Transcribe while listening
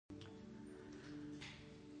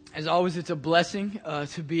As always, it's a blessing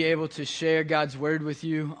to be able to share God's Word with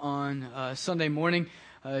you on Sunday morning.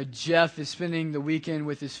 Jeff is spending the weekend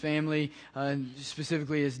with his family,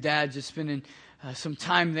 specifically his dad, just spending some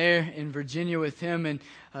time there in Virginia with him and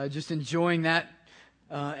just enjoying that.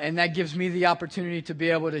 And that gives me the opportunity to be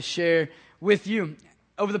able to share with you.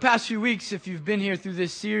 Over the past few weeks, if you've been here through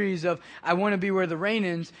this series of I Want to Be Where the Rain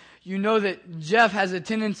Ends, you know that Jeff has a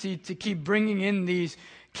tendency to keep bringing in these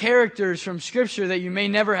characters from Scripture that you may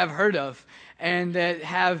never have heard of, and that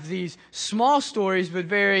have these small stories but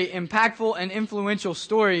very impactful and influential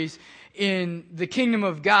stories in the kingdom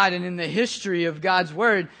of God and in the history of God's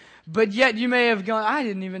Word. But yet you may have gone, I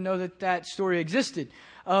didn't even know that story existed.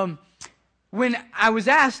 When I was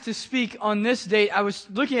asked to speak on this date, I was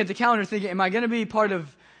looking at the calendar thinking, am I going to be part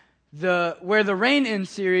of the Where the Rain Ends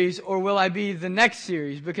series, or will I be the next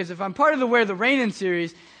series? Because if I'm part of the Where the Rain Ends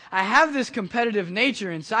series, I have this competitive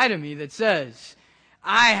nature inside of me that says,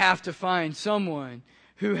 I have to find someone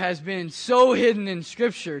who has been so hidden in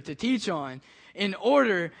Scripture to teach on in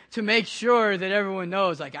order to make sure that everyone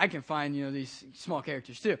knows, like, I can find, these small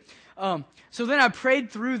characters too. So then I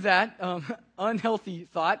prayed through that unhealthy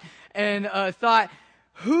thought and thought,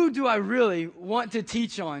 who do I really want to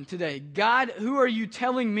teach on today? God, who are you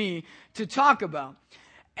telling me to talk about?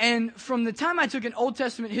 And from the time I took an Old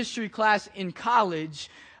Testament history class in college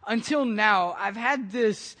until now, I've had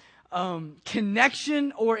this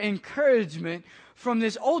connection or encouragement from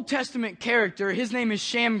this Old Testament character. His name is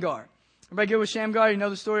Shamgar. Everybody good with Shamgar? You know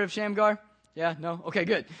the story of Shamgar? Yeah? No? Okay,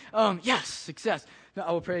 good. Yes, success. No,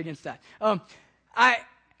 I will pray against that.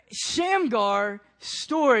 Shamgar's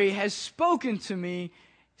story has spoken to me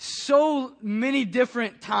so many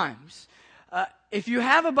different times. If you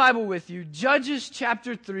have a Bible with you, Judges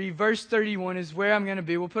chapter 3, verse 31 is where I'm going to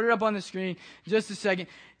be. We'll put it up on the screen in just a second.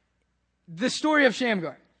 The story of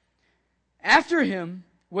Shamgar. After him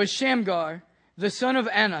was Shamgar, the son of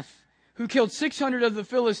Anath, who killed 600 of the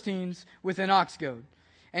Philistines with an ox goad.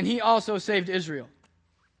 And he also saved Israel.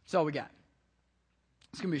 That's all we got.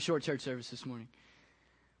 It's going to be a short church service this morning.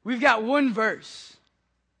 We've got one verse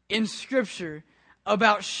in Scripture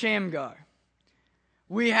about Shamgar.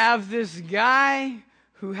 We have this guy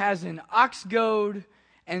who has an ox goad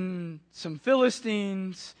and some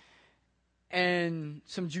Philistines and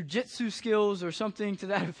some jujitsu skills or something to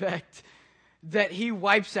that effect, that he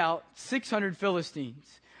wipes out 600 Philistines.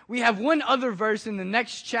 We have one other verse in the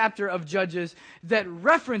next chapter of Judges that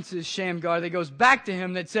references Shamgar, that goes back to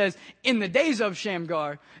him, that says, in the days of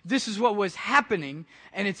Shamgar, this is what was happening.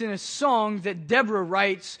 And it's in a song that Deborah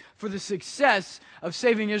writes for the success of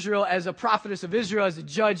saving Israel as a prophetess of Israel, as a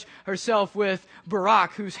judge herself with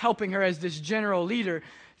Barak, who's helping her as this general leader.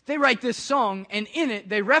 They write this song, and in it,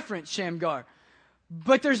 they reference Shamgar.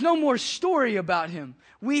 But there's no more story about him.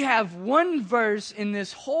 We have one verse in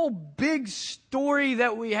this whole big story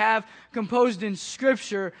that we have composed in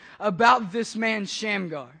Scripture about this man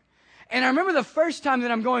Shamgar. And I remember the first time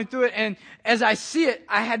that I'm going through it, and as I see it,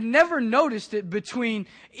 I had never noticed it between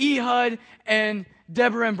Ehud and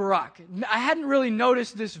Deborah and Barak. I hadn't really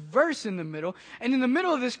noticed this verse in the middle. And in the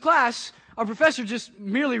middle of this class, our professor just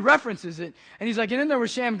merely references it. And he's like, and then there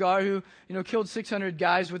was Shamgar who, killed 600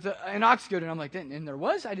 guys with an ox goad. And I'm like, and there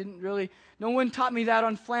was? I didn't really, no one taught me that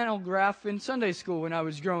on flannel graph in Sunday school when I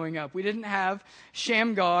was growing up. We didn't have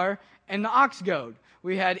Shamgar and the ox goad.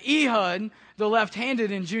 We had Ehud, the left-handed,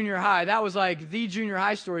 in junior high. That was like the junior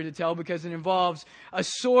high story to tell because it involves a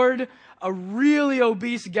sword, a really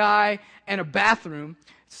obese guy, and a bathroom.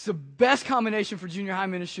 It's the best combination for junior high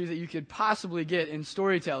ministry that you could possibly get in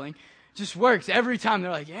storytelling. Just works every time.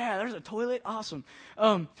 They're like, yeah, there's a toilet. Awesome.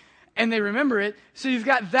 And they remember it. So you've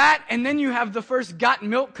got that, and then you have the first Got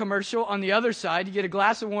Milk commercial on the other side. You get a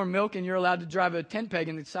glass of warm milk, and you're allowed to drive a tent peg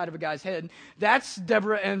in the side of a guy's head. That's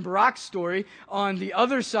Deborah and Barak's story on the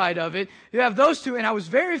other side of it. You have those two, and I was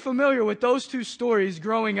very familiar with those two stories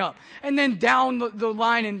growing up. And then down the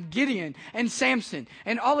line in Gideon and Samson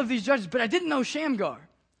and all of these judges. But I didn't know Shamgar.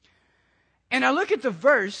 And I look at the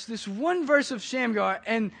verse, this one verse of Shamgar,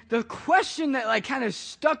 and the question that kind of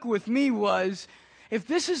stuck with me was, if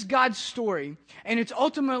this is God's story and it's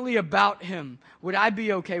ultimately about him, would I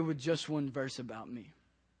be okay with just one verse about me?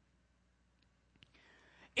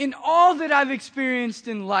 In all that I've experienced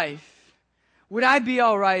in life, would I be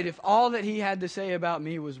all right if all that he had to say about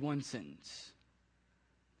me was one sentence?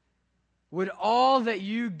 Would all that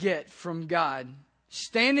you get from God,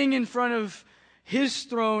 standing in front of his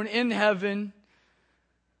throne in heaven,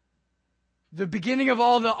 the beginning of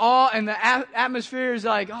all the awe and the atmosphere is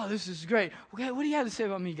like, oh, this is great. Okay, what do you have to say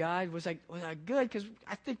about me, God? Was I good? Because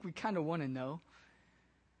I think we kind of want to know.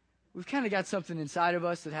 we've kind of got something inside of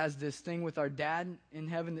us that has this thing with our dad in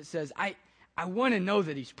heaven that says, I want to know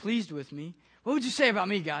that he's pleased with me. What would you say about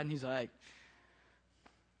me, God? And he's like,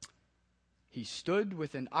 he stood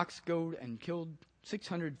with an ox goad and killed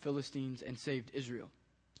 600 Philistines and saved Israel.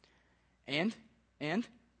 And that's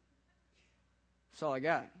all I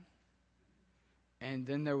got. And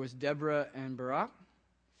then there was Deborah and Barak.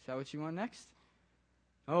 Is that what you want next?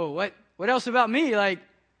 Oh, what else about me? Like, I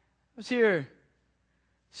was here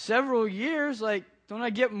several years. Like, don't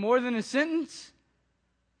I get more than a sentence?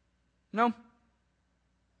 No.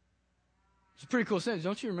 It's a pretty cool sentence.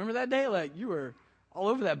 Don't you remember that day? Like, you were all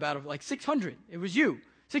over that battle. Like 600. It was you.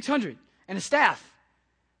 600. And a staff.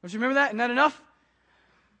 Don't you remember that? Isn't that enough?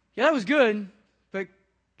 Yeah, that was good. But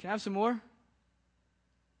can I have some more?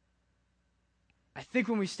 I think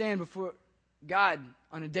when we stand before God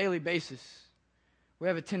on a daily basis, we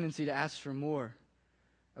have a tendency to ask for more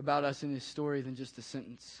about us in His story than just a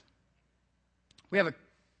sentence. We have a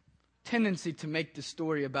tendency to make the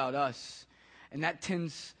story about us, and that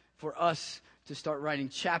tends for us to start writing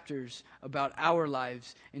chapters about our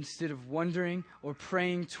lives instead of wondering or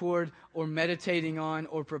praying toward or meditating on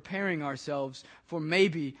or preparing ourselves for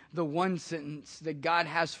maybe the one sentence that God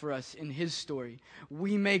has for us in His story.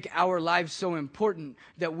 We make our lives so important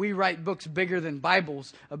that we write books bigger than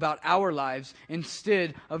Bibles about our lives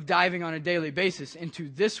instead of diving on a daily basis into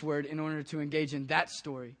this word in order to engage in that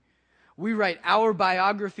story. We write our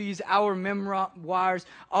biographies, our memoirs,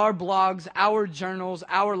 our blogs, our journals,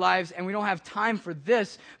 our lives, and we don't have time for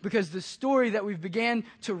this because the story that we've began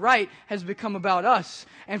to write has become about us.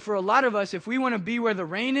 And for a lot of us, if we want to be where the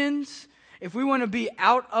rain ends, if we want to be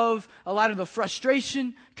out of a lot of the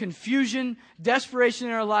frustration, confusion, desperation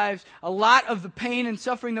in our lives, a lot of the pain and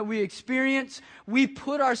suffering that we experience, we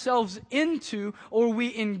put ourselves into or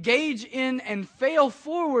we engage in and fail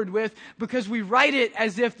forward with because we write it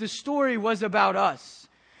as if the story was about us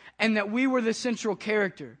and that we were the central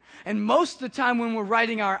character. And most of the time when we're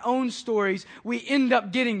writing our own stories, we end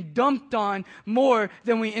up getting dumped on more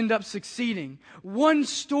than we end up succeeding. One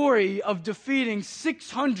story of defeating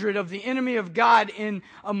 600 of the enemy of God in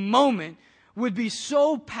a moment would be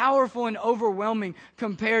so powerful and overwhelming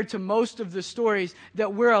compared to most of the stories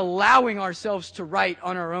that we're allowing ourselves to write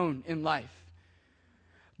on our own in life.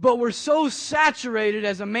 But we're so saturated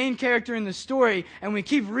as a main character in the story, and we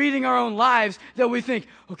keep reading our own lives that we think,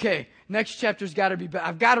 okay, next chapter's got to be better.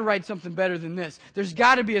 I've got to write something better than this. There's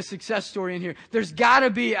got to be a success story in here. There's got to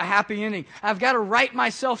be a happy ending. I've got to write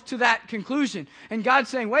myself to that conclusion. And God's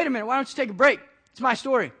saying, wait a minute, why don't you take a break? It's my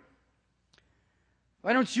story.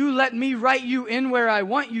 Why don't you let me write you in where I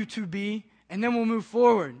want you to be, and then we'll move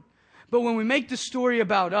forward. But when we make the story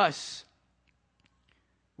about us,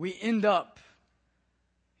 we end up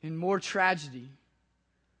in more tragedy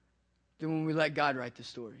than when we let God write the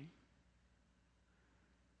story.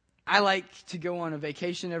 I like to go on a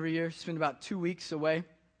vacation every year, spend about 2 weeks away.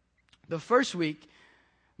 The first week,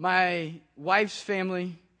 my wife's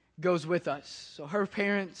family goes with us. So her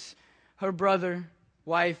parents, her brother,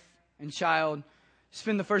 wife, and child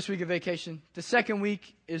spend the first week of vacation. The second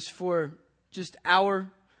week is for just our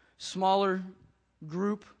smaller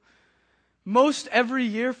group. Most every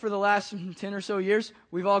year for the last 10 or so years,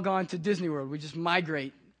 we've all gone to Disney World. We just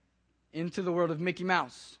migrate into the world of Mickey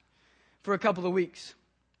Mouse for a couple of weeks.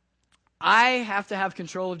 I have to have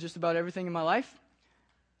control of just about everything in my life.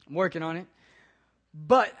 I'm working on it.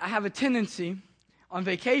 But I have a tendency on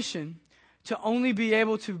vacation to only be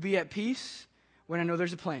able to be at peace when I know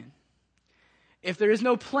there's a plan. If there is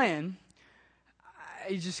no plan,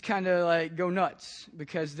 I just kind of like go nuts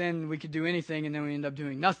because then we could do anything and then we end up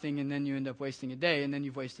doing nothing and then you end up wasting a day and then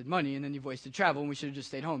you've wasted money and then you've wasted travel and we should have just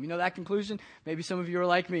stayed home. You know that conclusion? Maybe some of you are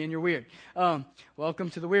like me and you're weird. Welcome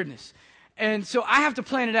to the weirdness. And so I have to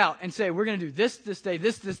plan it out and say, we're going to do this day,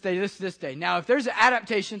 this day, this day. Now, if there's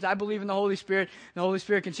adaptations, I believe in the Holy Spirit. The Holy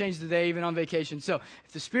Spirit can change the day even on vacation. So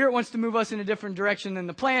if the Spirit wants to move us in a different direction than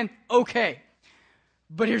the plan, okay.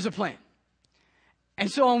 But here's a plan. And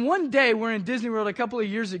so on one day, we're in Disney World a couple of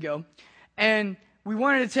years ago, and we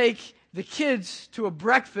wanted to take the kids to a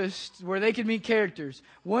breakfast where they could meet characters.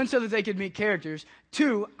 One, so that they could meet characters.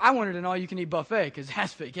 Two, I wanted an all-you-can-eat buffet because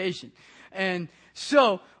that's vacation. And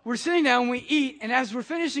so we're sitting down and we eat, and as we're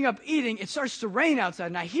finishing up eating, it starts to rain outside,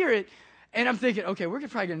 and I hear it, and I'm thinking, okay, we're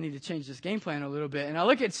probably going to need to change this game plan a little bit. And I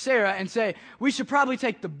look at Sarah and say, we should probably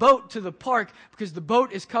take the boat to the park because the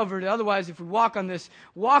boat is covered. Otherwise, if we walk on this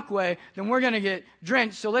walkway, then we're going to get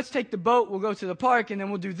drenched. So let's take the boat, we'll go to the park, and then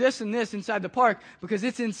we'll do this and this inside the park because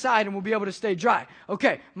it's inside and we'll be able to stay dry.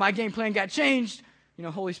 Okay, my game plan got changed.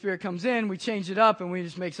 Holy Spirit comes in, we change it up, and we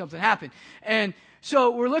just make something happen. And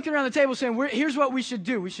so we're looking around the table saying, here's what we should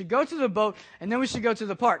do. We should go to the boat, and then we should go to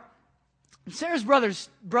the park. And Sarah's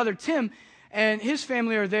brother Tim and his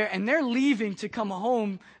family are there, and they're leaving to come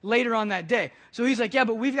home later on that day. So he's like, yeah,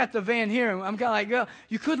 but we've got the van here. And I'm kind of like, well,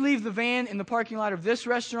 you could leave the van in the parking lot of this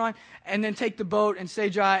restaurant and then take the boat and stay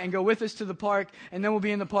dry and go with us to the park, and then we'll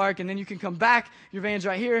be in the park, and then you can come back. Your van's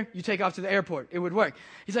right here. You take off to the airport. It would work.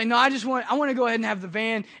 He's like, no, I want to go ahead and have the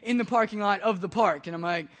van in the parking lot of the park. And I'm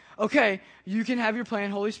like, okay, you can have your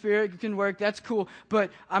plan. Holy Spirit, you can work. That's cool.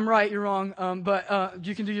 But I'm right, you're wrong. But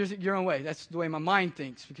you can do your own way. That's the way my mind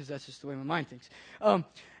thinks, because that's just the way my mind thinks.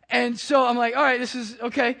 And so I'm like, all right, this is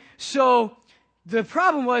okay. So the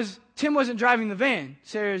problem was Tim wasn't driving the van.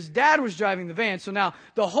 Sarah's dad was driving the van. So now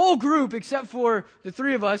the whole group, except for the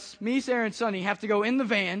three of us, me, Sarah, and Sonny, have to go in the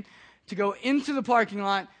van to go into the parking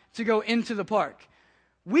lot to go into the park.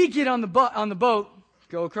 We get on the boat,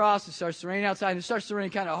 go across, it starts to rain outside, and it starts to rain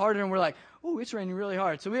kind of harder, and we're like, oh, it's raining really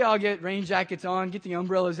hard. So we all get rain jackets on, get the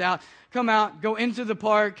umbrellas out, come out, go into the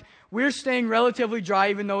park. We're staying relatively dry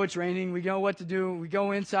even though it's raining. We know what to do. We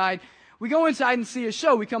go inside. We go inside and see a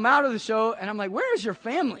show. We come out of the show, and I'm like, where is your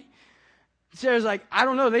family? Sarah's like, I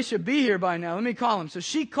don't know. They should be here by now. Let me call them. So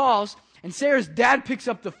she calls, and Sarah's dad picks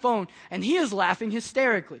up the phone, and he is laughing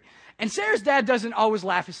hysterically. And Sarah's dad doesn't always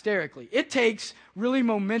laugh hysterically. It takes really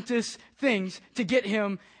momentous things to get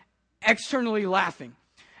him externally laughing.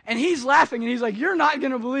 And he's laughing, and he's like, you're not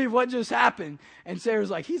going to believe what just happened. And Sarah's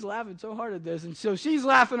like, he's laughing so hard at this. And so she's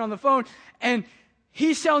laughing on the phone, and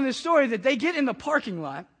he's telling this story that they get in the parking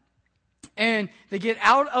lot, and they get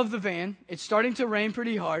out of the van. It's starting to rain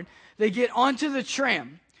pretty hard. They get onto the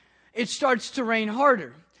tram. It starts to rain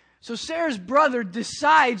harder. So Sarah's brother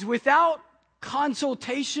decides, without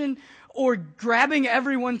consultation or grabbing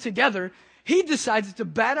everyone together, he decides it's a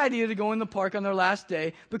bad idea to go in the park on their last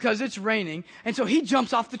day because it's raining, and so he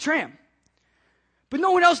jumps off the tram. But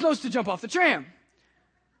no one else knows to jump off the tram.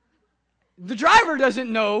 The driver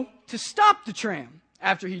doesn't know to stop the tram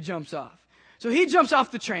after he jumps off. So he jumps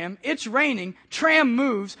off the tram, it's raining, tram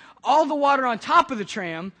moves, all the water on top of the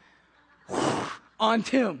tram, on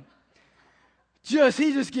Tim. He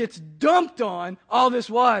just gets dumped on all this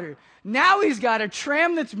water. Now he's got a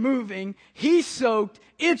tram that's moving. He's soaked.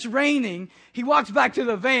 It's raining. He walks back to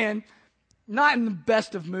the van, not in the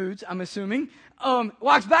best of moods, I'm assuming.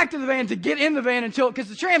 Walks back to the van to get in the van because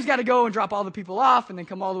the tram's got to go and drop all the people off and then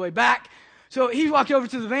come all the way back. So he walked over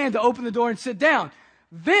to the van to open the door and sit down.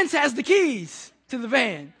 Vince has the keys to the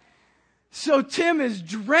van. So Tim is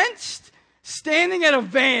drenched, standing at a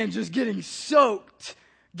van, just getting soaked,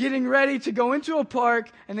 getting ready to go into a park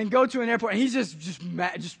and then go to an airport. And he's just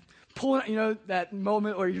mad, just pulling, that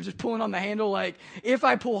moment where you're just pulling on the handle, like, if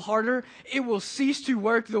I pull harder, it will cease to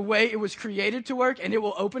work the way it was created to work, and it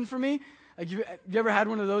will open for me. Like, you ever had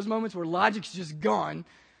one of those moments where logic's just gone?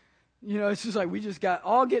 It's just like we just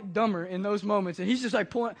all get dumber in those moments, and he's just like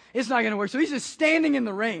pulling, it's not going to work. So he's just standing in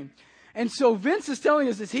the rain. And so Vince is telling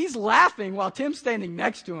us this. He's laughing while Tim's standing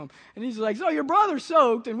next to him. And he's like, so your brother's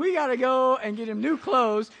soaked, and we got to go and get him new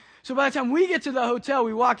clothes. So by the time we get to the hotel,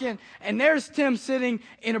 we walk in, and there's Tim sitting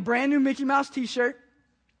in a brand new Mickey Mouse t-shirt.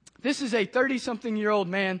 This is a 30-something-year-old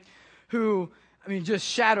man who, just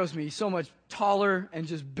shadows me. He's so much taller and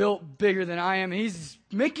just built bigger than I am. And he's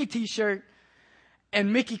Mickey t-shirt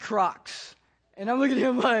and Mickey Crocs. And I'm looking at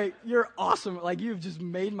him like, you're awesome. Like, you've just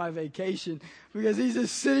made my vacation. Because he's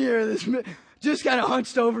just sitting here, just kind of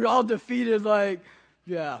hunched over, all defeated, like,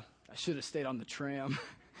 yeah, I should have stayed on the tram.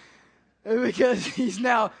 Because he's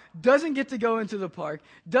now doesn't get to go into the park,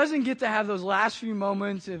 doesn't get to have those last few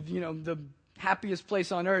moments of, the happiest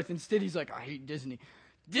place on earth. Instead, he's like, I hate Disney.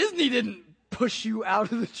 Disney didn't push you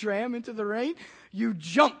out of the tram into the rain. You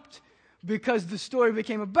jumped because the story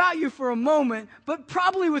became about you for a moment, but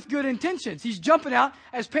probably with good intentions. He's jumping out.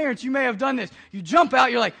 As parents, you may have done this. You jump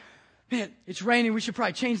out, you're like, man, it's raining. We should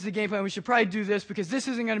probably change the game plan. We should probably do this because this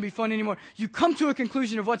isn't going to be fun anymore. You come to a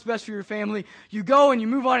conclusion of what's best for your family. You go and you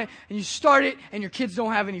move on it and you start it and your kids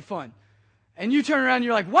don't have any fun. And you turn around and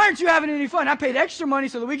you're like, why aren't you having any fun? I paid extra money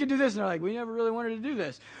so that we could do this. And they're like, we never really wanted to do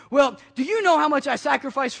this. Well, do you know how much I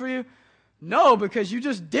sacrificed for you? No, because you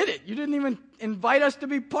just did it. You didn't even invite us to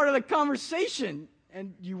be part of the conversation.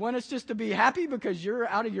 And you want us just to be happy because you're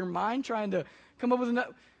out of your mind trying to come up with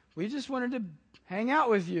we just wanted to hang out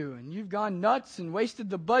with you, and you've gone nuts and wasted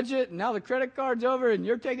the budget, and now the credit card's over, and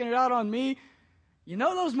you're taking it out on me. You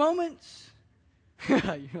know those moments? You're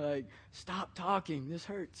like, stop talking. This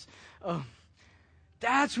hurts.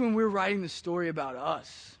 That's when we're writing the story about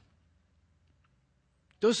us.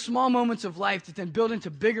 Those small moments of life that then build into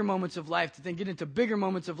bigger moments of life, that then get into bigger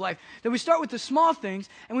moments of life. That we start with the small things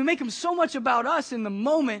and we make them so much about us in the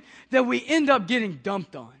moment that we end up getting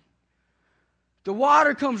dumped on. The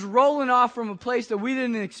water comes rolling off from a place that we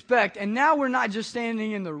didn't expect, and now we're not just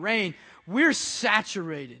standing in the rain. We're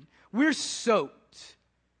saturated. We're soaked.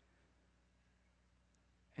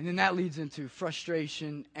 And then that leads into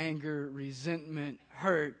frustration, anger, resentment,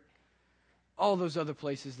 hurt, all those other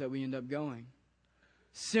places that we end up going.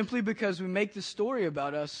 Simply because we make the story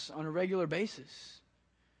about us on a regular basis.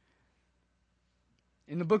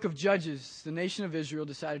 In the book of Judges, the nation of Israel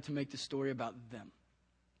decided to make the story about them.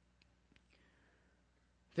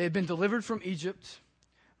 They had been delivered from Egypt.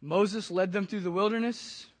 Moses led them through the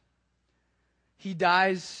wilderness. He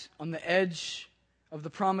dies on the edge of the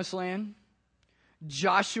promised land.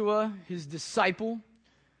 Joshua, his disciple,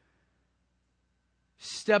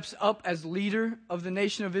 steps up as leader of the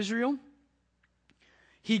nation of Israel.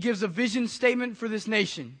 He gives a vision statement for this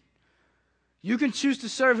nation. You can choose to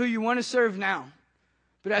serve who you want to serve now.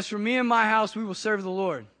 But as for me and my house, we will serve the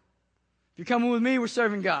Lord. If you're coming with me, we're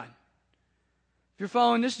serving God. If you're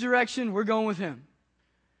following this direction, we're going with Him.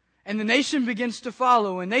 And the nation begins to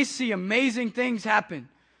follow, and they see amazing things happen.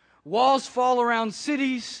 Walls fall around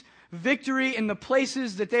cities, victory in the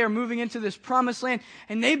places that they are moving into this promised land,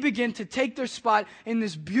 and they begin to take their spot in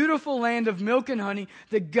this beautiful land of milk and honey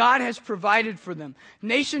that God has provided for them.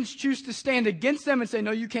 Nations choose to stand against them and say,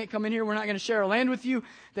 no, you can't come in here. We're not going to share our land with you.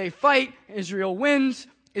 They fight. Israel wins.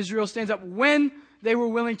 Israel stands up when they were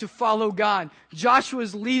willing to follow God. Joshua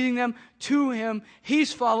is leading them to Him.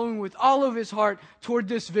 He's following with all of his heart toward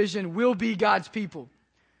this vision. We'll be God's people.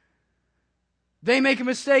 They make a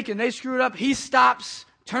mistake and they screw it up. He stops,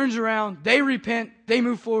 turns around, they repent, they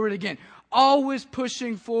move forward again. Always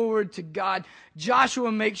pushing forward to God.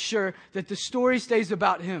 Joshua makes sure that the story stays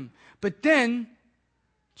about him. But then,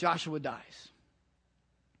 Joshua dies.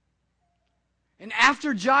 And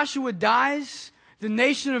after Joshua dies, the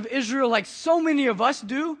nation of Israel, like so many of us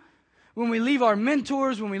do, when we leave our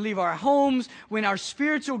mentors, when we leave our homes, when our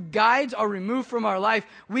spiritual guides are removed from our life,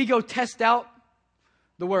 we go test out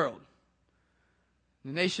the world.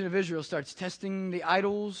 The nation of Israel starts testing the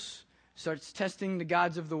idols, starts testing the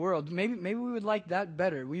gods of the world. Maybe we would like that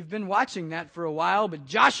better. We've been watching that for a while, but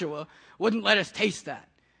Joshua wouldn't let us taste that.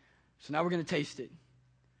 So now we're going to taste it.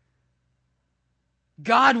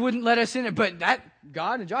 God wouldn't let us in it, but that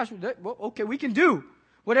God and Joshua, okay, we can do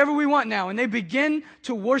whatever we want now. And they begin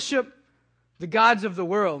to worship the gods of the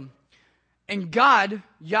world. And God,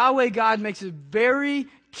 Yahweh God, makes a very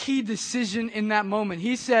key decision in that moment.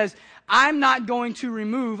 He says, I'm not going to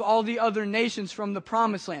remove all the other nations from the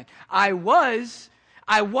promised land. I was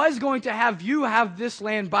going to have you have this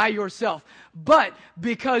land by yourself. But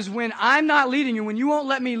because when I'm not leading you, when you won't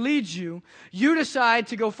let me lead you, you decide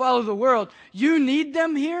to go follow the world. You need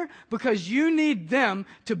them here because you need them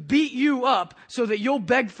to beat you up so that you'll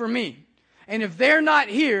beg for me. And if they're not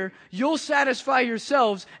here, you'll satisfy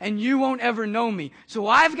yourselves and you won't ever know me. So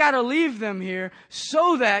I've got to leave them here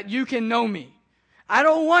so that you can know me. I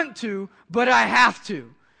don't want to, but I have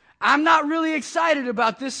to. I'm not really excited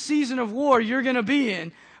about this season of war you're going to be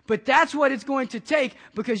in, but that's what it's going to take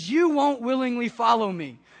because you won't willingly follow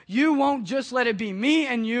me. You won't just let it be me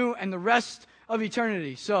and you and the rest of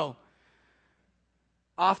eternity. So,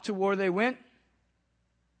 off to war they went,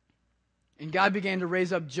 and God began to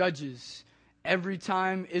raise up judges. Every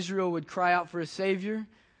time Israel would cry out for a Savior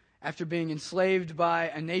after being enslaved by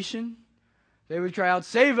a nation, they would cry out,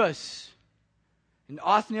 save us. And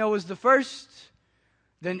Othniel was the first,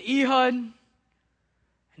 then Ehud, and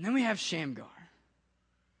then we have Shamgar.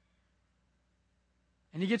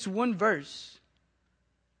 And he gets one verse.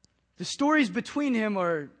 The stories between him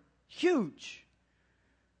are huge.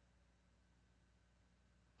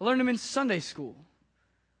 I learned them in Sunday school.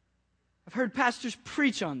 I've heard pastors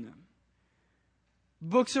preach on them.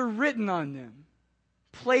 Books are written on them.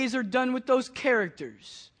 Plays are done with those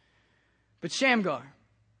characters. But Shamgar,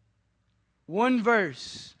 one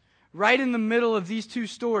verse, right in the middle of these two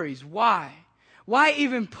stories. Why? Why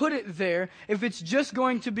even put it there if it's just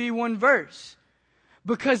going to be one verse?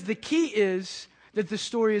 Because the key is that the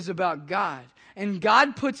story is about God. And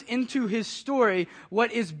God puts into His story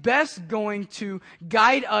what is best going to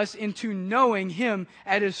guide us into knowing Him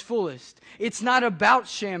at His fullest. It's not about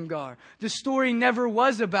Shamgar. The story never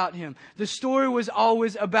was about him. The story was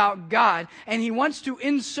always about God. And He wants to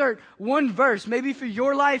insert one verse, maybe for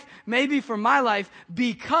your life, maybe for my life,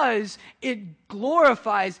 because it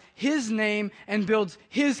glorifies His name and builds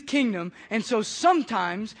His kingdom. And so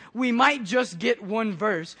sometimes we might just get one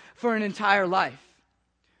verse for an entire life.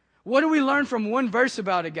 What do we learn from one verse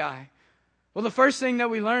about a guy? Well, the first thing that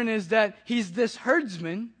we learn is that he's this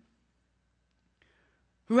herdsman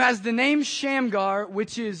who has the name Shamgar,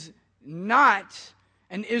 which is not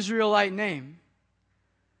an Israelite name.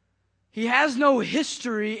 He has no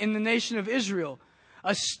history in the nation of Israel.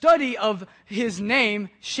 A study of his name,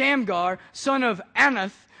 Shamgar, son of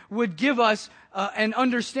Anath, would give us an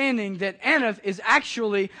understanding that Anath is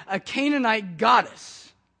actually a Canaanite goddess.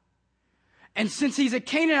 And since he's a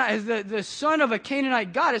Canaanite, the son of a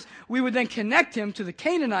Canaanite goddess, we would then connect him to the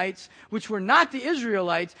Canaanites, which were not the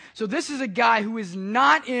Israelites. So this is a guy who is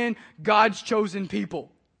not in God's chosen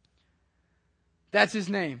people. That's his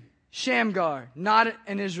name. Shamgar, not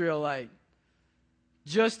an Israelite.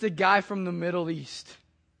 Just a guy from the Middle East.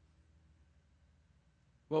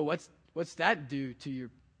 Well, what's that do to your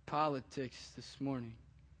politics this morning?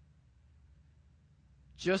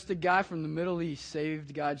 Just a guy from the Middle East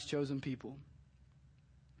saved God's chosen people.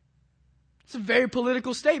 It's a very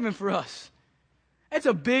political statement for us. It's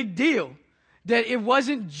a big deal that it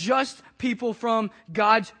wasn't just people from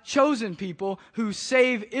God's chosen people who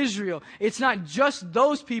save Israel. It's not just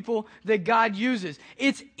those people that God uses.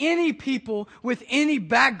 It's any people with any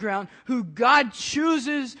background who God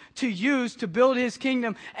chooses to use to build His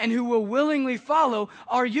kingdom and who will willingly follow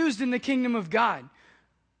are used in the kingdom of God.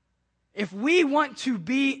 If we want to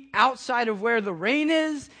be outside of where the rain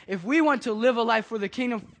is, if we want to live a life for the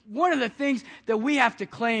kingdom, one of the things that we have to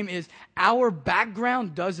claim is our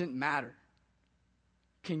background doesn't matter.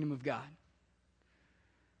 Kingdom of God.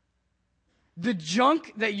 The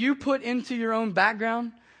junk that you put into your own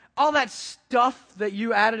background, all that stuff that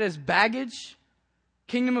you added as baggage,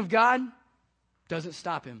 kingdom of God, doesn't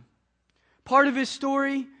stop him. Part of his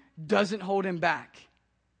story doesn't hold him back.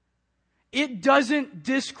 It doesn't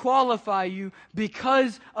disqualify you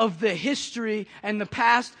because of the history and the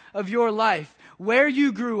past of your life. Where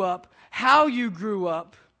you grew up, how you grew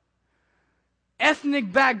up,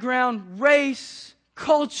 ethnic background, race,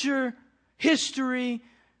 culture, history,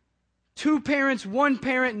 2 parents, 1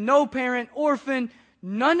 parent, no parent, orphan.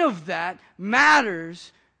 None of that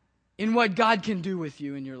matters in what God can do with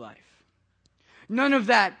you in your life. None of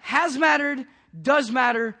that has mattered, does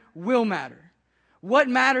matter, will matter. What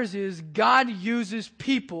matters is God uses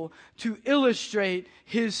people to illustrate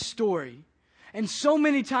His story. And so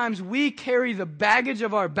many times we carry the baggage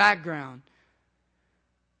of our background.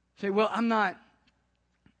 Say, well, I'm not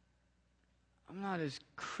as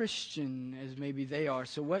Christian as maybe they are,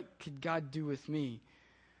 so what could God do with me?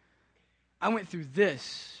 I went through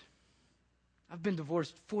this. I've been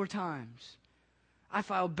divorced 4 times. I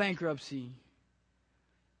filed bankruptcy.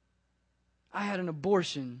 I had an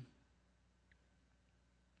abortion.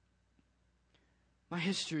 My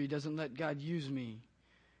history doesn't let God use me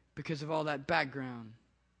because of all that background.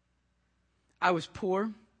 I was poor.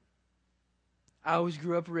 I always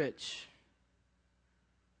grew up rich.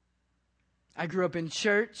 I grew up in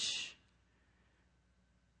church.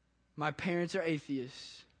 My parents are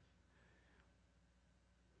atheists.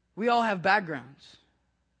 We all have backgrounds.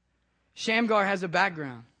 Shamgar has a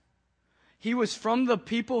background. He was from the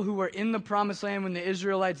people who were in the promised land when the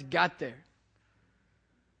Israelites got there.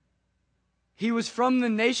 He was from the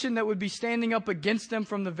nation that would be standing up against them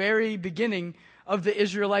from the very beginning of the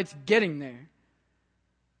Israelites getting there.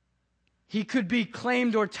 He could be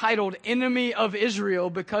claimed or titled enemy of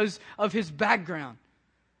Israel because of his background.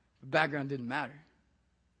 The background didn't matter.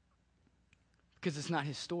 Because it's not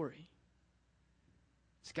his story.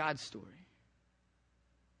 It's God's story.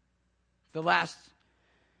 The last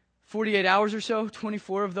 48 hours or so,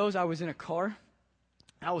 24 of those, I was in a car.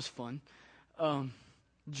 That was fun.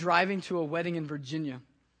 Driving to a wedding in Virginia.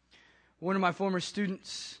 One of my former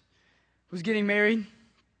students was getting married.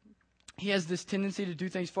 He has this tendency to do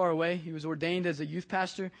things far away. He was ordained as a youth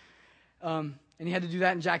pastor, and he had to do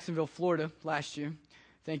that in Jacksonville, Florida last year.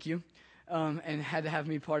 Thank you. And had to have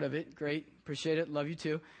me part of it. Great. Appreciate it. Love you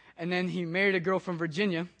too. And then he married a girl from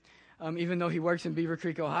Virginia. Even though he works in Beaver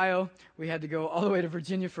Creek, Ohio, we had to go all the way to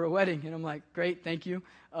Virginia for a wedding. And I'm like, great, thank you.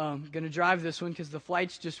 Going to drive this one because the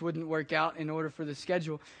flights just wouldn't work out in order for the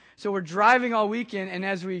schedule. So we're driving all weekend, and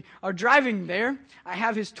as we are driving there, I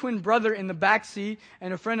have his twin brother in the back seat,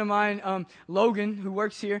 and a friend of mine, Logan, who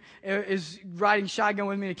works here, is riding shotgun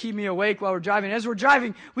with me to keep me awake while we're driving. As we're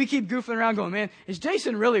driving, we keep goofing around going, man, is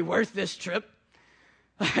Jason really worth this trip?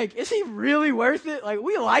 Like, is he really worth it? Like,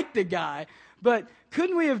 we like the guy, but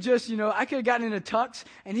couldn't we have just, I could have gotten in a tux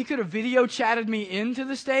and he could have video chatted me into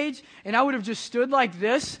the stage and I would have just stood like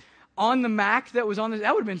this on the Mac that was on this.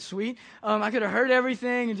 That would have been sweet. I could have heard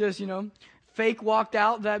everything and just, fake walked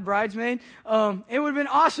out, that bridesmaid, it would have been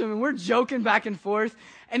awesome. And we're joking back and forth.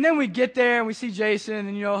 And then we get there and we see Jason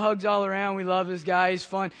and, hugs all around. We love this guy. He's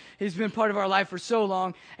fun. He's been part of our life for so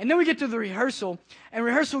long. And then we get to the rehearsal, and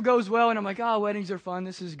rehearsal goes well. And I'm like, oh, weddings are fun.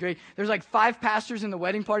 This is great. There's like 5 pastors in the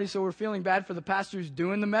wedding party, so we're feeling bad for the pastors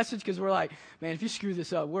doing the message because we're like, man, if you screw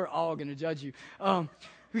this up, we're all going to judge you.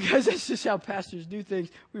 Because that's just how pastors do things.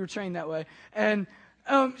 We were trained that way. And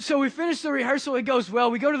so we finish the rehearsal. It goes well.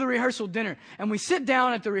 We go to the rehearsal dinner, and we sit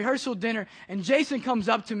down at the rehearsal dinner, and Jason comes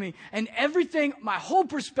up to me, and everything, my whole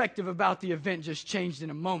perspective about the event just changed in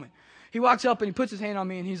a moment. He walks up, and he puts his hand on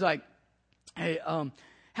me, and he's like, hey,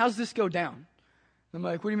 how's this go down? I'm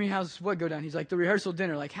like, what do you mean, how's what go down? He's like, the rehearsal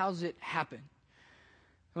dinner, like, how's it happen?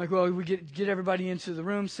 I'm like, well, we get everybody into the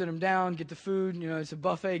room, sit them down, get the food, it's a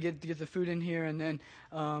buffet, get the food in here, and then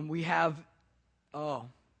we have, oh,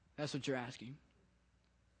 that's what you're asking.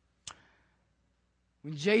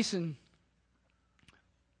 When Jason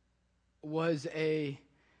was a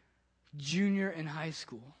junior in high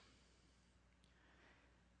school,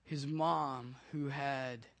 his mom, who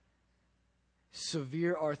had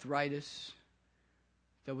severe arthritis,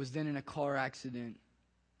 that was then in a car accident,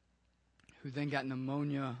 who then got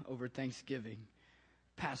pneumonia over Thanksgiving,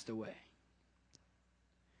 passed away.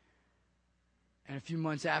 And a few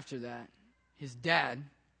months after that, his dad,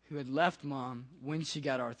 who had left mom when she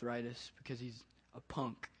got arthritis because he's a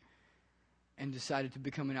punk and decided to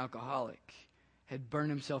become an alcoholic, had burned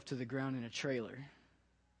himself to the ground in a trailer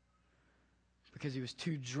because he was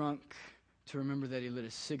too drunk to remember that he lit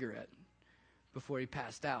a cigarette before he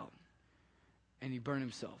passed out, and he burned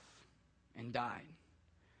himself and died.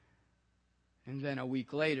 And then a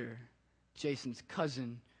week later, Jason's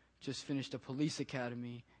cousin just finished a police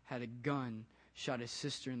academy, had a gun, shot his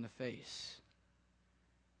sister in the face.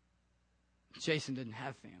 Jason didn't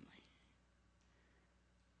have family.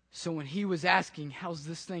 So when he was asking, how's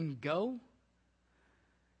this thing go?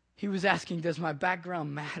 He was asking, does my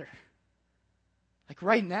background matter? Like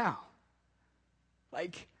right now.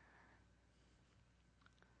 Like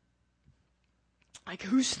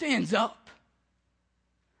who stands up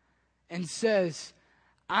and says,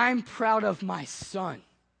 I'm proud of my son.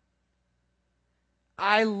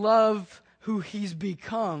 I love who he's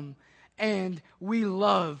become, and we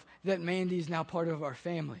love that Mandy's now part of our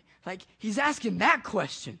family. Like, he's asking that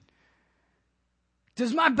question.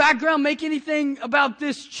 Does my background make anything about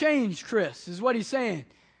this change, Chris? Is what he's saying.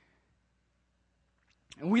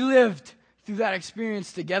 And we lived through that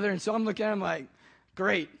experience together, and so I'm looking at him like,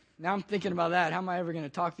 great. Now I'm thinking about that. How am I ever going to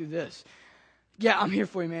talk through this? Yeah, I'm here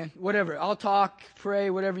for you, man. Whatever. I'll talk,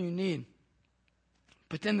 pray, whatever you need.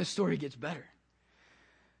 But then the story gets better.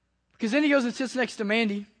 Because then he goes and sits next to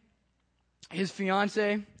Mandy, his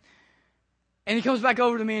fiance, and he comes back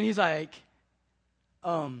over to me and he's like,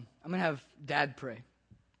 I'm going to have Dad pray.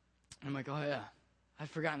 And I'm like, oh yeah, I'd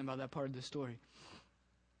forgotten about that part of the story.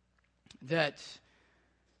 That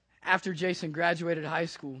after Jason graduated high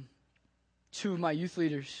school, 2 of my youth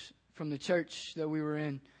leaders from the church that we were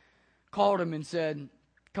in called him and said,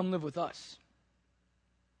 come live with us.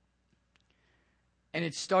 And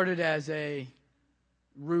it started as a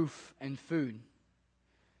roof and food.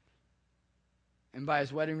 And by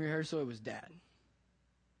his wedding rehearsal, it was Dad.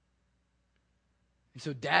 And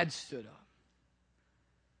so Dad stood up,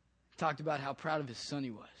 talked about how proud of his son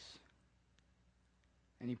he was.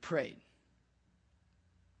 And he prayed.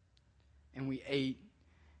 And we ate,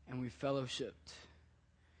 and we fellowshipped.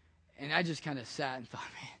 And I just kind of sat and thought,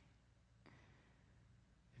 man,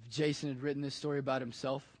 if Jason had written this story about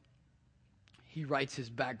himself, he writes his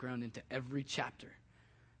background into every chapter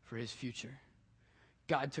for his future.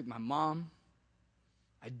 God took my mom.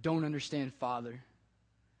 I don't understand Father.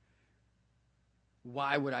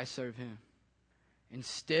 Why would I serve him?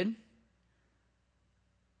 Instead,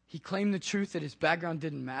 he claimed the truth that his background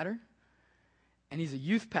didn't matter. And he's a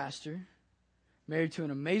youth pastor, married to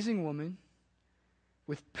an amazing woman,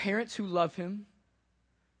 with parents who love him,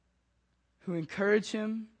 who encourage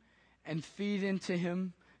him and feed into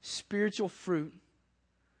him spiritual fruit.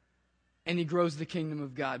 And he grows the kingdom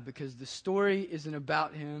of God because the story isn't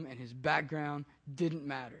about him and his background didn't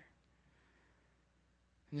matter.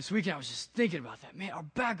 And this weekend I was just thinking about that. Man, our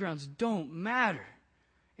backgrounds don't matter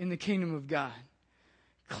in the kingdom of God.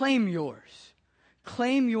 Claim yours.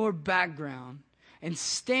 Claim your background and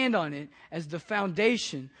stand on it as the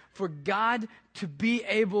foundation for God to be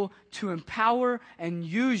able to empower and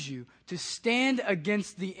use you to stand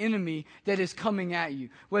against the enemy that is coming at you.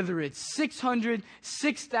 Whether it's 600,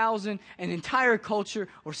 6,000, an entire culture,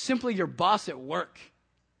 or simply your boss at work.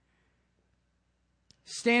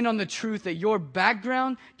 Stand on the truth that your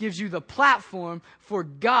background gives you the platform for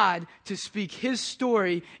God to speak His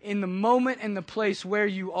story in the moment and the place where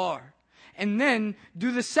you are. And then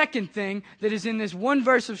do the second thing that is in this one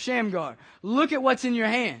verse of Shamgar. Look at what's in your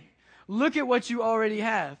hand. Look at what you already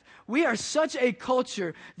have. We are such a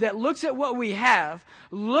culture that looks at what we have,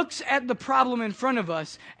 looks at the problem in front of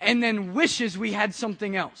us, and then wishes we had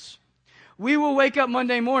something else. We will wake up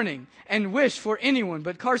Monday morning and wish for anyone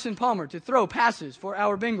but Carson Palmer to throw passes for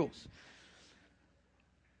our Bengals.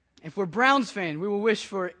 If we're Browns fan, we will wish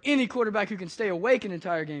for any quarterback who can stay awake an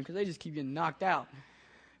entire game because they just keep getting knocked out.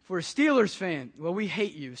 If we're a Steelers fan, well, we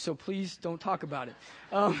hate you, so please don't talk about it.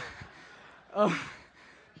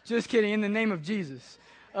 Just kidding, in the name of Jesus.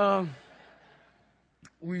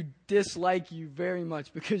 We dislike you very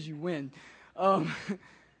much because you win.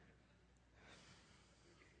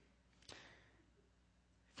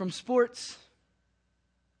 From sports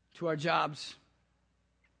to our jobs,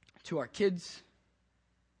 to our kids,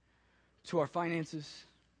 to our finances,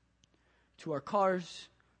 to our cars,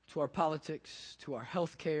 to our politics, to our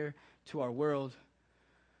health care, to our world,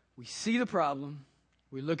 we see the problem,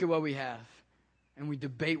 we look at what we have, and we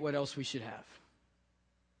debate what else we should have.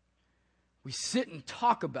 We sit and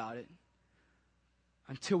talk about it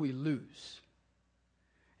until we lose.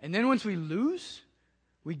 And then once we lose,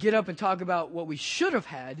 we get up and talk about what we should have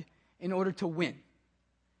had in order to win.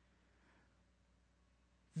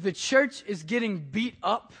 The church is getting beat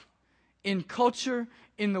up in culture,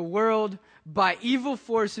 in the world, by evil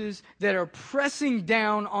forces that are pressing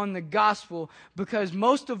down on the gospel because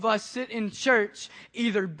most of us sit in church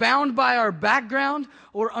either bound by our background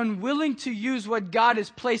or unwilling to use what God has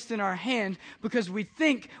placed in our hand because we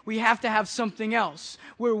think we have to have something else.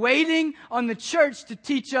 We're waiting on the church to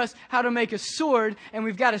teach us how to make a sword, and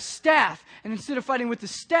we've got a staff. And instead of fighting with the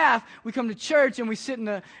staff, we come to church and we sit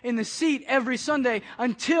in the seat every Sunday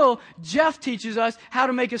until Jeff teaches us how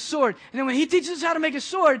to make a sword. And then when he teaches us how to make a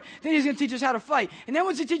sword, then he's going to teach us how to fight. And then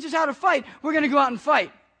once he teaches us how to fight, we're going to go out and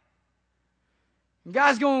fight. And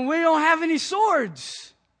God's going, we don't have any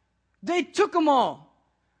swords. They took them all.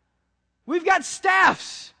 We've got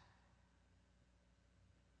staffs.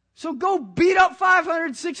 So go beat up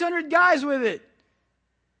 500, 600 guys with it.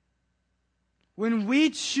 When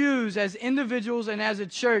we choose as individuals and as a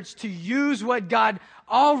church to use what God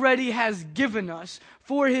already has given us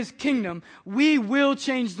for His kingdom, we will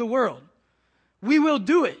change the world. We will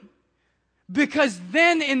do it. Because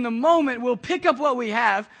then in the moment, we'll pick up what we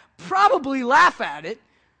have, probably laugh at it.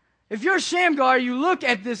 If you're Shamgar, you look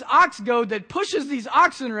at this ox goad that pushes these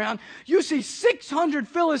oxen around, you see 600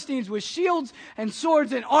 Philistines with shields and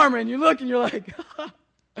swords and armor, and you look and you're like,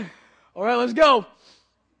 all right, let's go.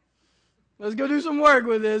 Let's go do some work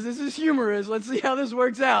with this. This is humorous. Let's see how this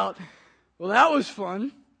works out. Well, that was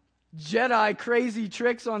fun. Jedi crazy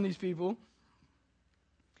tricks on these people.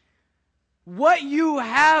 What you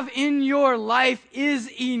have in your life is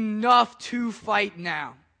enough to fight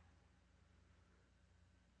now.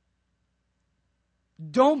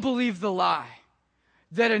 Don't believe the lie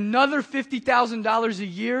that another $50,000 a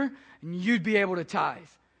year and you'd be able to tithe.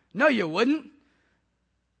 No, you wouldn't.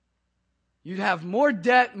 You'd have more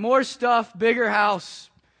debt, more stuff, bigger house.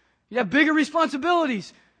 You'd have bigger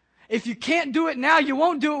responsibilities. If you can't do it now, you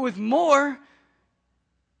won't do it with more.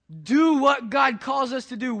 Do what God calls us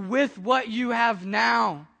to do with what you have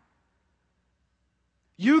now.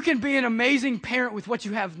 You can be an amazing parent with what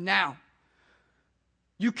you have now.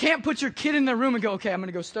 You can't put your kid in the room and go, okay, I'm going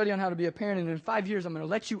to go study on how to be a parent, and in 5 years I'm going to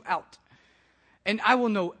let you out. And I will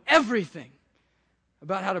know everything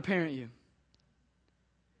about how to parent you.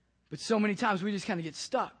 But so many times we just kind of get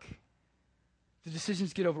stuck. The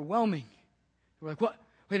decisions get overwhelming. We're like, what?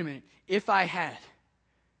 Wait a minute. If I had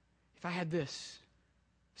this.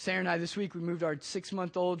 Sarah and I this week, we moved our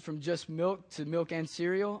 6-month-old from just milk to milk and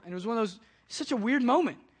cereal. And it was one of those, such a weird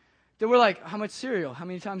moment. That we're like, how much cereal? How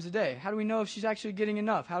many times a day? How do we know if she's actually getting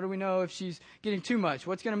enough? How do we know if she's getting too much?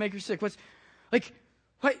 What's going to make her sick?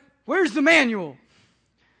 Where's the manual?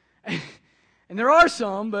 And there are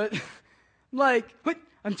some, but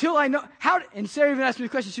until I know, and Sarah even asked me the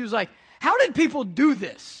question, she was like, how did people do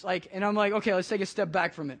this? And I'm like, okay, let's take a step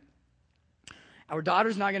back from it. Our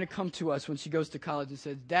daughter's not going to come to us when she goes to college and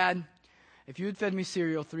says, Dad, if you had fed me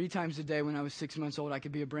cereal 3 times a day when I was 6 months old, I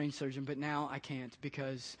could be a brain surgeon, but now I can't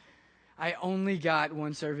because I only got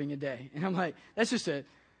 1 serving a day. And I'm like, that's just a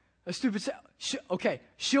stupid, okay,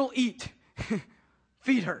 she'll eat.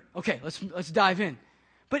 Feed her. Okay, let's dive in.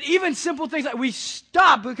 But even simple things like we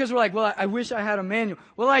stop because we're like, well, I wish I had a manual.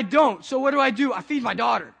 Well, I don't. So what do? I feed my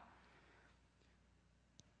daughter.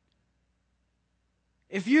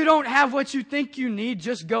 If you don't have what you think you need,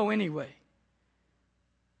 just go anyway.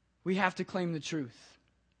 we have to claim the truth.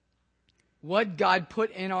 What God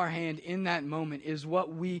put in our hand in that moment is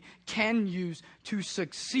what we can use to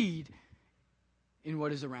succeed in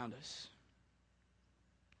what is around us.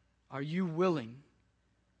 Are you willing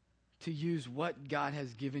to use what God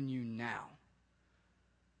has given you now?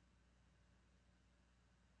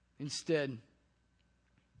 Instead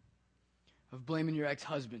of blaming your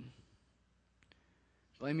ex-husband,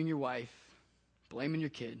 blaming your wife, blaming your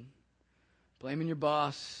kid, blaming your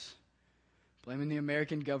boss, blaming the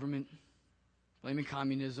American government, blaming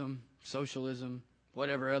communism, socialism,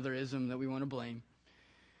 whatever other ism that we want to blame.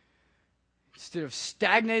 Instead of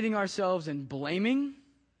stagnating ourselves and blaming,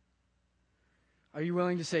 are you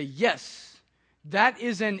willing to say, yes, that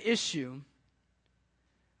is an issue.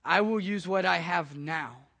 I will use what I have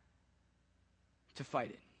now to fight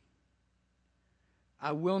it.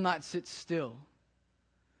 I will not sit still.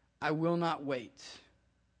 I will not wait.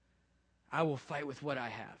 I will fight with what I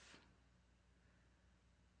have.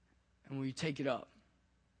 And will you take it up?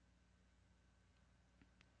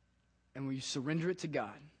 And will you surrender it to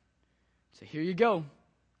God? Say, here you go.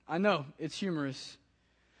 I know, it's humorous.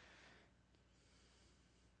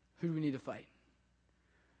 Who do we need to fight?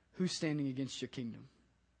 Who's standing against your kingdom?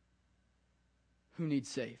 Who needs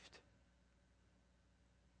saved?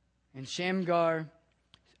 And Shamgar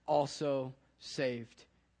also saved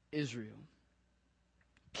Israel.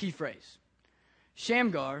 Key phrase.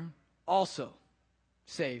 Shamgar also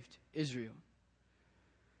saved Israel.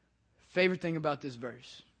 Favorite thing about this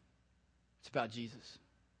verse, it's about Jesus.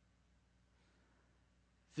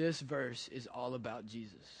 This verse is all about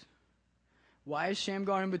Jesus. Why is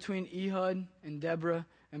Shamgar in between Ehud and Deborah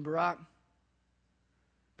and Barak?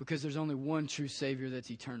 Because there's only one true Savior that's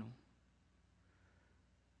eternal.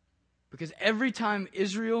 Because every time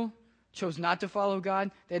Israel chose not to follow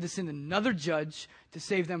God, they had to send another judge to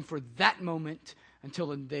save them for that moment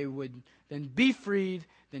until they would then be freed,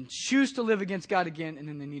 then choose to live against God again, and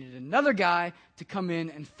then they needed another guy to come in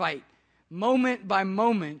and fight. Moment by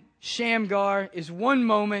moment, Shamgar is one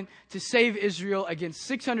moment to save Israel against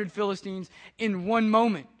 600 Philistines in one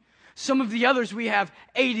moment. Some of the others we have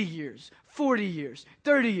 80 years, 40 years,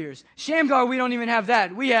 30 years. Shamgar, we don't even have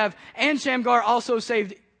that. And Shamgar also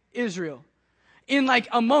saved Israel. In like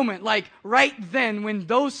a moment, like right then when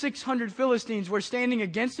those 600 Philistines were standing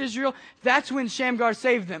against Israel, that's when Shamgar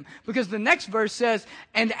saved them. Because the next verse says,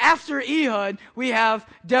 and after Ehud, we have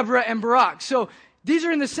Deborah and Barak. So these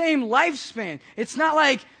are in the same lifespan. It's not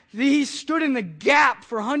like he stood in the gap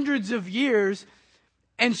for hundreds of years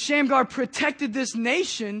and Shamgar protected this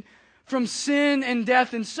nation from sin and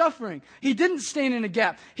death and suffering. He didn't stand in a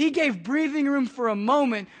gap. He gave breathing room for a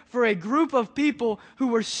moment for a group of people who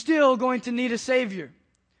were still going to need a Savior.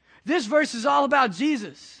 This verse is all about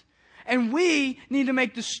Jesus. And we need to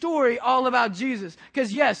make the story all about Jesus.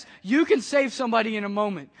 Because yes, you can save somebody in a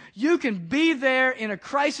moment. You can be there in a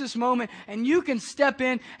crisis moment and you can step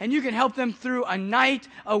in and you can help them through a night,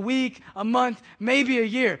 a week, a month, maybe a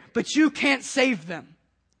year. But you can't save them.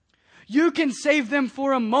 You can save them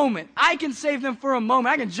for a moment. I can save them for a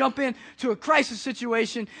moment. I can jump into a crisis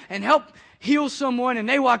situation and help heal someone, and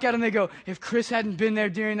they walk out and they go, if Chris hadn't been there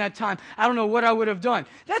during that time, I don't know what I would have done.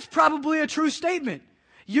 That's probably a true statement.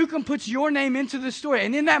 You can put your name into the story.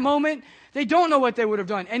 And in that moment, they don't know what they would have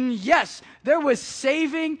done. And yes, there was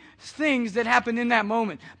saving things that happened in that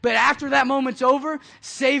moment. But after that moment's over,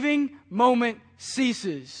 saving moment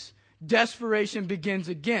ceases. Desperation begins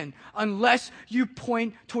again, unless you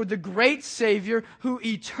point toward the great Savior who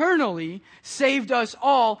eternally saved us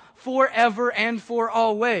all forever and for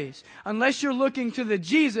always. Unless you're looking to the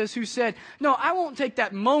Jesus who said, no, I won't take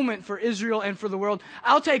that moment for Israel and for the world.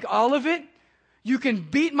 I'll take all of it. You can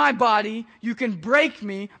beat my body. You can break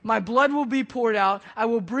me. My blood will be poured out. I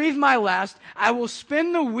will breathe my last. I will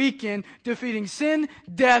spend the weekend defeating sin,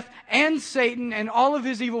 death, and Satan and all of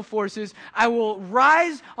his evil forces. I will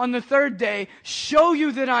rise on the third day, show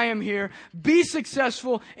you that I am here, be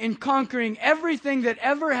successful in conquering everything that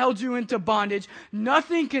ever held you into bondage.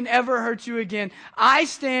 Nothing can ever hurt you again. I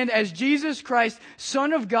stand as Jesus Christ,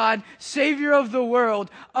 Son of God, Savior of the world,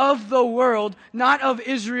 not of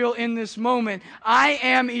Israel in this moment. I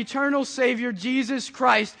am eternal Savior, Jesus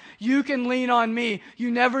Christ. You can lean on me. You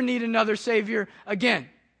never need another Savior again.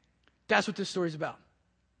 That's what this story's about.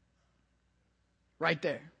 Right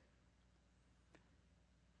there.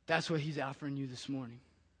 That's what he's offering you this morning.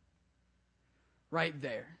 Right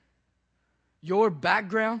there. Your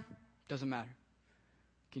background doesn't matter.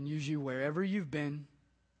 Can use you wherever you've been,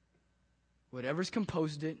 whatever's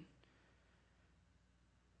composed it,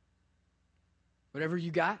 whatever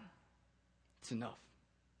you got. It's enough.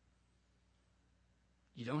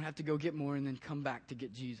 You don't have to go get more and then come back to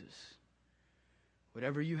get Jesus.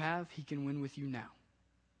 Whatever you have, he can win with you now.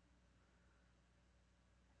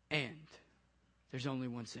 And there's only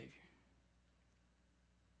one Savior.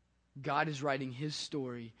 God is writing his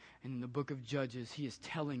story, and in the book of Judges, he is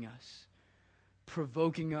telling us,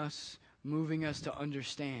 provoking us, moving us to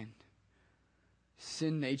understand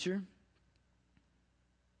sin nature,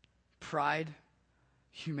 pride,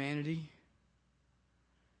 humanity.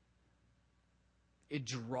 It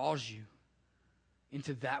draws you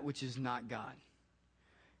into that which is not God.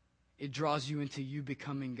 It draws you into you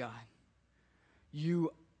becoming God.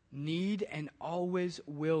 You need and always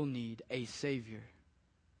will need a Savior.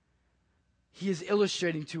 He is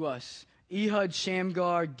illustrating to us Ehud,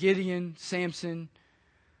 Shamgar, Gideon, Samson.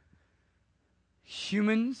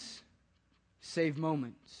 Humans save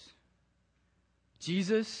moments.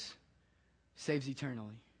 Jesus saves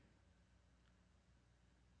eternally.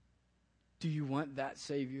 Do you want that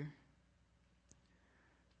Savior?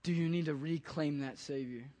 Do you need to reclaim that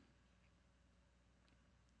Savior?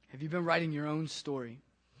 Have you been writing your own story?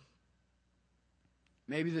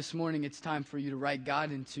 Maybe this morning it's time for you to write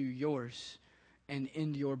God into yours and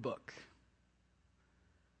end your book.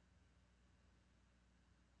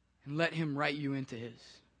 And let him write you into his.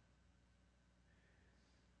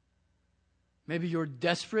 Maybe you're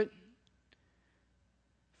desperate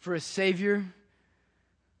for a Savior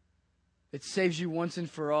that saves you once and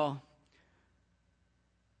for all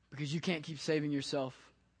because you can't keep saving yourself.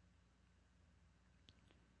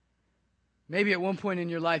 Maybe at one point in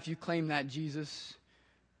your life you claim that Jesus,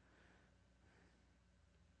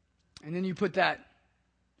 and then you put that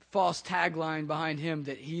false tagline behind him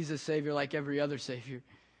that he's a Savior like every other Savior.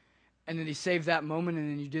 And then he saved that moment, and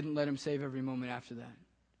then you didn't let him save every moment after that.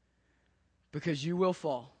 Because you will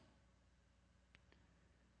fall.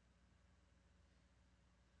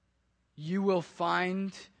 You will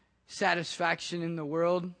find satisfaction in the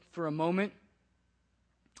world for a moment,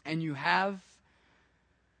 and you have.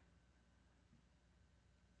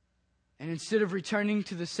 And instead of returning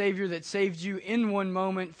to the Savior that saved you in one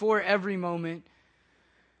moment, for every moment,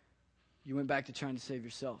 you went back to trying to save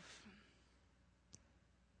yourself.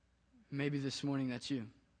 Maybe this morning that's you.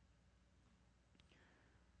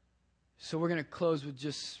 So we're going to close with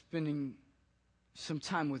just spending some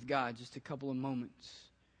time with God, just a couple of moments.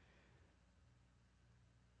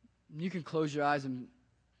 You can close your eyes and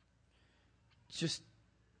just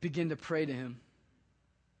begin to pray to him.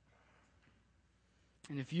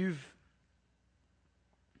 And if you've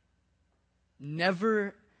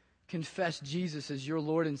never confessed Jesus as your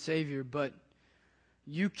Lord and Savior, but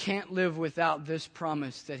you can't live without this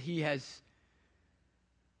promise that he has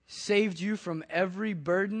saved you from every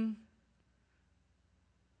burden,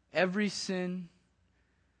 every sin,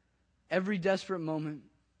 every desperate moment,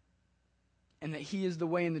 and that he is the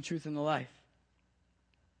way and the truth and the life.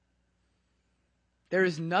 There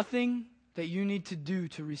is nothing that you need to do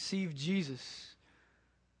to receive Jesus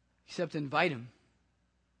except invite him.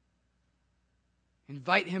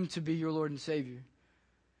 Invite him to be your Lord and Savior.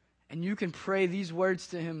 And you can pray these words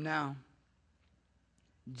to him now.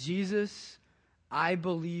 Jesus, I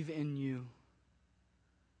believe in you.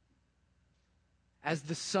 As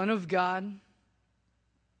the Son of God,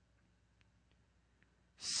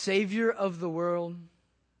 Savior of the world,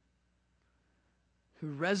 who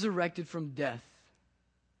resurrected from death,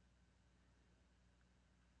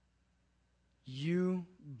 you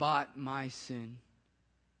bought my sin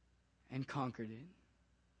and conquered it.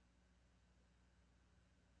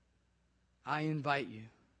 I invite you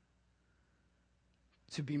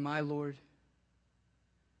to be my Lord,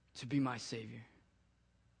 to be my Savior.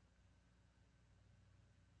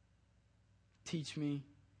 Teach me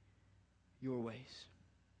your ways.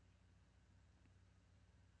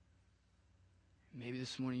 Maybe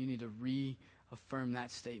this morning you need to reaffirm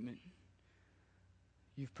that statement.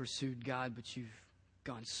 You've pursued God, but you've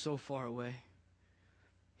gone so far away.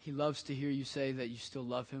 He loves to hear you say that you still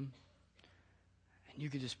love him. And you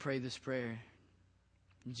could just pray this prayer.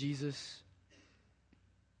 Jesus,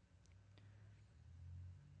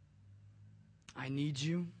 I need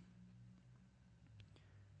you.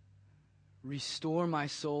 Restore my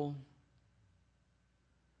soul.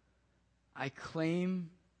 I claim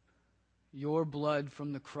your blood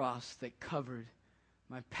from the cross that covered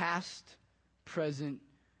my past, present,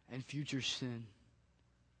 and future sin.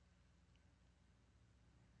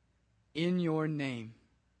 In your name,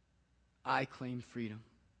 I claim freedom.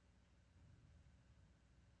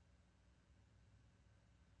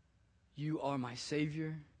 You are my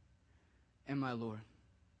Savior and my Lord.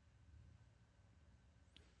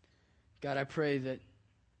 God, I pray that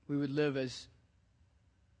we would live as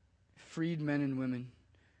freed men and women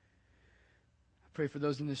Pray for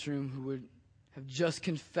those in this room who would have just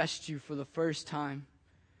confessed you for the first time.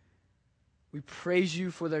 We praise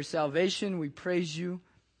you for their salvation. We praise you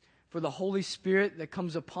for the Holy Spirit that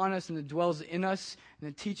comes upon us and that dwells in us and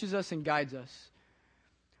that teaches us and guides us.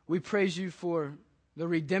 We praise you for the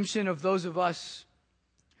redemption of those of us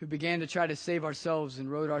who began to try to save ourselves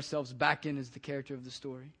and wrote ourselves back in as the character of the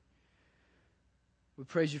story. We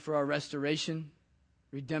praise you for our restoration,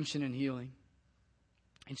 redemption, and healing.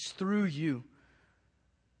 It's through you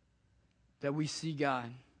that we see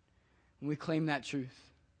God, and we claim that truth.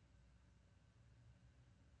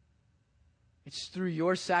 It's through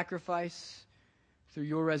your sacrifice, through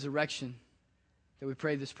your resurrection, that we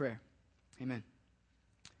pray this prayer. Amen.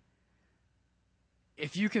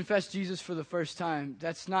 If you confess Jesus for the first time,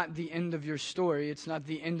 that's not the end of your story. It's not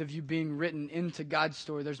the end of you being written into God's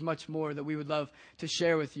story. There's much more that we would love to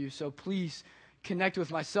share with you. So please connect with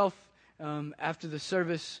myself after the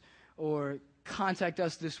service, or contact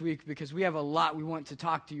us this week, because we have a lot we want to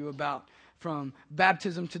talk to you about, from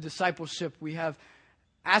baptism to discipleship. We have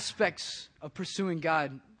aspects of pursuing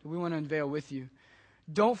God that we want to unveil with you.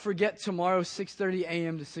 Don't forget tomorrow, 6:30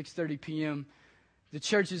 a.m. to 6:30 p.m., the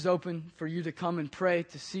church is open for you to come and pray,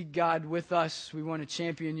 to seek God with us. We want to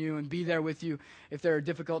champion you and be there with you if there are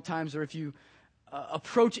difficult times, or if you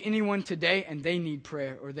approach anyone today and they need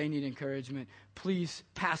prayer or they need encouragement, please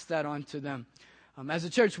pass that on to them. As a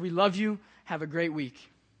church, we love you. Have a great week.